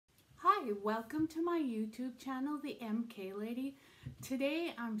Hi, welcome to my YouTube channel, The MK Lady.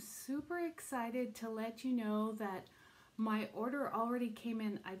 Today I'm super excited to let you know that my order already came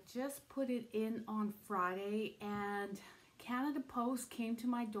in. I just put it in on Friday and Canada Post came to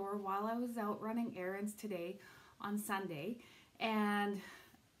my door while I was out running errands today on Sunday, and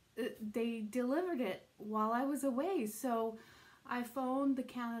they delivered it while I was away. So I phoned the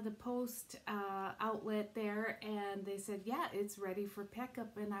Canada Post outlet there and they said, yeah, it's ready for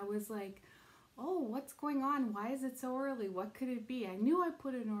pickup. And I was like, oh, what's going on? Why is it so early? What could it be? I knew I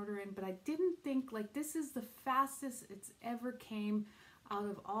put an order in, but I didn't think, like, this is the fastest it's ever came out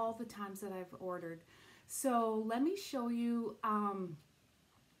of all the times that I've ordered. So let me show you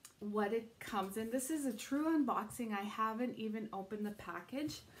what it comes in. This is a true unboxing. I haven't even opened the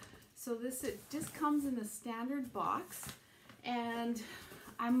package. So it just comes in a standard box. And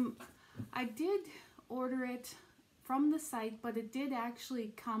I did order it from the site, but it did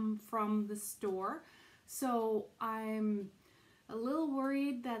actually come from the store. So I'm a little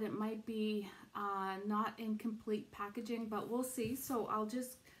worried that it might be not in complete packaging, but we'll see. So I'll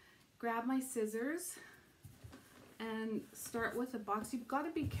just grab my scissors and start with the box. You've got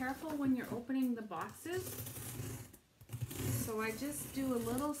to be careful when you're opening the boxes. So I just do a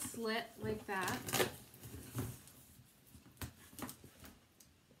little slit like that.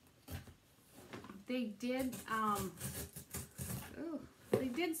 They did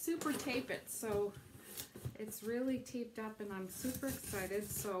super tape it, so it's really taped up and I'm super excited.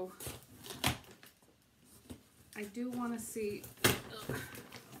 So I do want to see,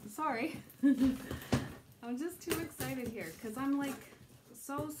 sorry, I'm just too excited here because I'm like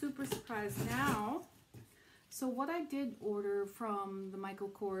so super surprised now. So what I did order from the Michael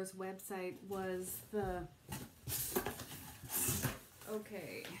Kors website was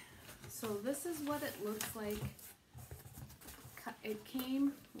okay. So this is what it looks like. It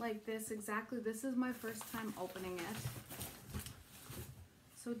came like this exactly. This is my first time opening it.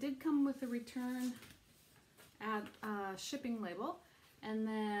 So it did come with a return at shipping label. And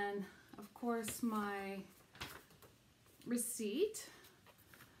then, of course, my receipt.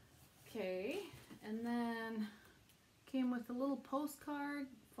 Okay. And then came with a little postcard,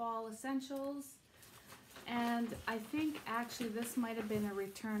 fall essentials. And I think actually this might have been a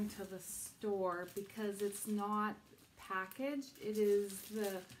return to the store because it's not packaged. It is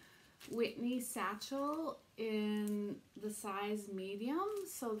the Whitney satchel in the size medium.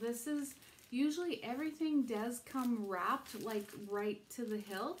 So this is, usually everything does come wrapped like right to the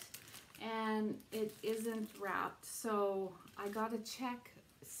hilt, and it isn't wrapped. So I gotta check,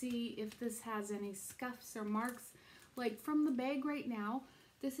 see if this has any scuffs or marks. Like from the bag right now,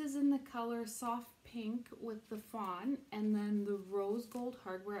 this is in the color Soft Pink with the fawn and then the rose gold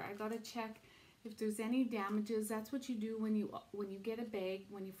hardware. I gotta check if there's any damages. That's what you do when you get a bag,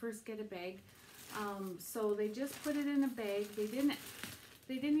 when you first get a bag. So they just put it in a bag. They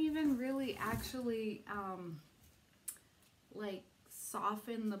didn't even really actually like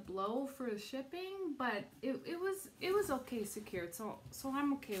soften the blow for the shipping, but it was okay secured. So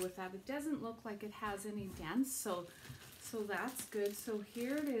I'm okay with that. It doesn't look like it has any dents, so that's good. So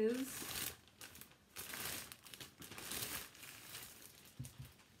here it is.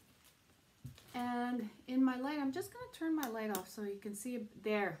 And in my light, I'm just going to turn my light off so you can see it.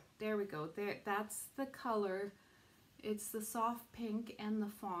 There we go. That's the color. It's the soft pink and the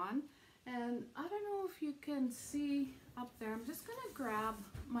fawn. And I don't know if you can see up there. I'm just going to grab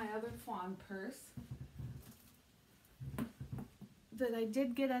my other fawn purse that I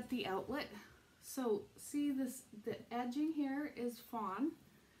did get at the outlet. So see this, the edging here is fawn,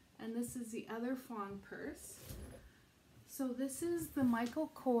 and this is the other fawn purse. So this is the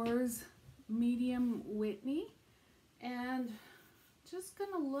Michael Kors medium Whitney, and just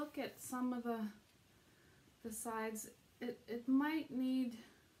gonna look at some of the sides. It might need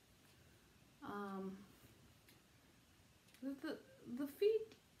the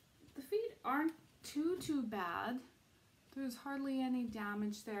feet aren't too bad. There's hardly any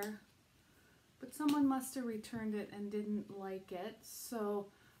damage there. But someone must have returned it and didn't like it, so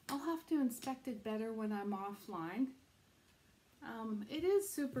I'll have to inspect it better when I'm offline. It is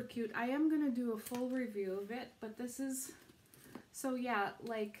super cute. I am going to do a full review of it, but this is, so yeah,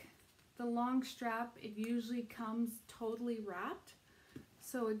 like the long strap, it usually comes totally wrapped.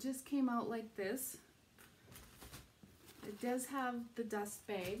 So it just came out like this. It does have the dust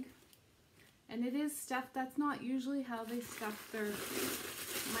bag, and it is stuffed. That's not usually how they stuff their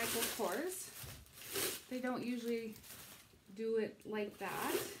Michael Kors. They don't usually do it like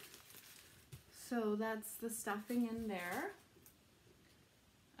that. So that's the stuffing in there.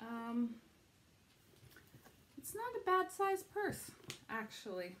 It's not a bad size purse,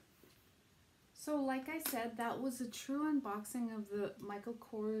 actually. So like I said, that was a true unboxing of the Michael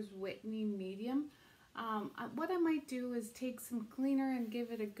Kors Whitney medium. What I might do is take some cleaner and give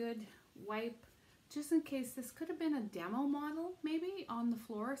it a good wipe, just in case. This could have been a demo model maybe on the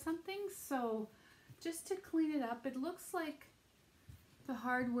floor or something. So just to clean it up, it looks like the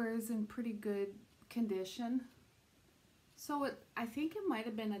hardware is in pretty good condition. So I think it might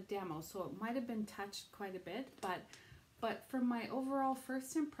have been a demo, so it might have been touched quite a bit, but from my overall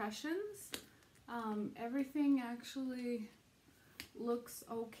first impressions, everything actually looks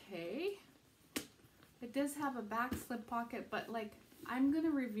okay. It does have a back slip pocket, but like, I'm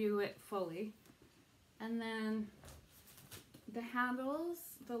gonna review it fully. And then the handles,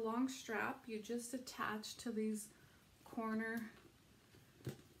 the long strap, you just attach to these corner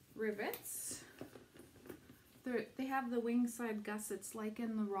rivets. They have the wing side gussets like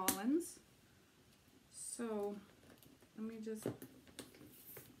in the Rollins. So let me just,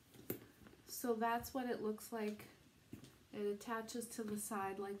 so that's what it looks like. It attaches to the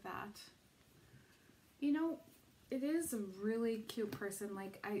side like that. You know, it is a really cute person.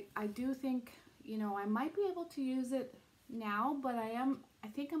 Like I do think, you know, I might be able to use it now, but I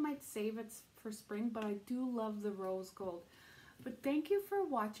think I might save it for spring, but I do love the rose gold. But thank you for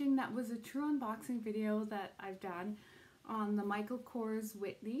watching. That was a true unboxing video that I've done on the Michael Kors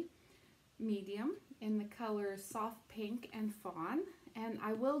Whitney medium in the colors Soft Pink and Fawn. And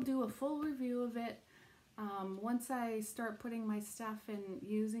I will do a full review of it once I start putting my stuff and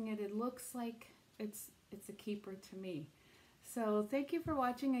using it. It looks like it's a keeper to me. So thank you for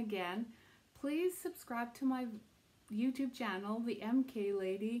watching again. Please subscribe to my YouTube channel, the MK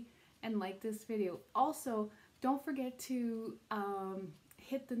Lady, and like this video. Also, don't forget to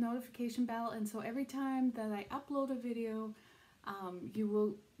hit the notification bell, and so every time that I upload a video, you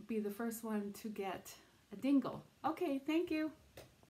will be the first one to get a dingle. Okay, thank you.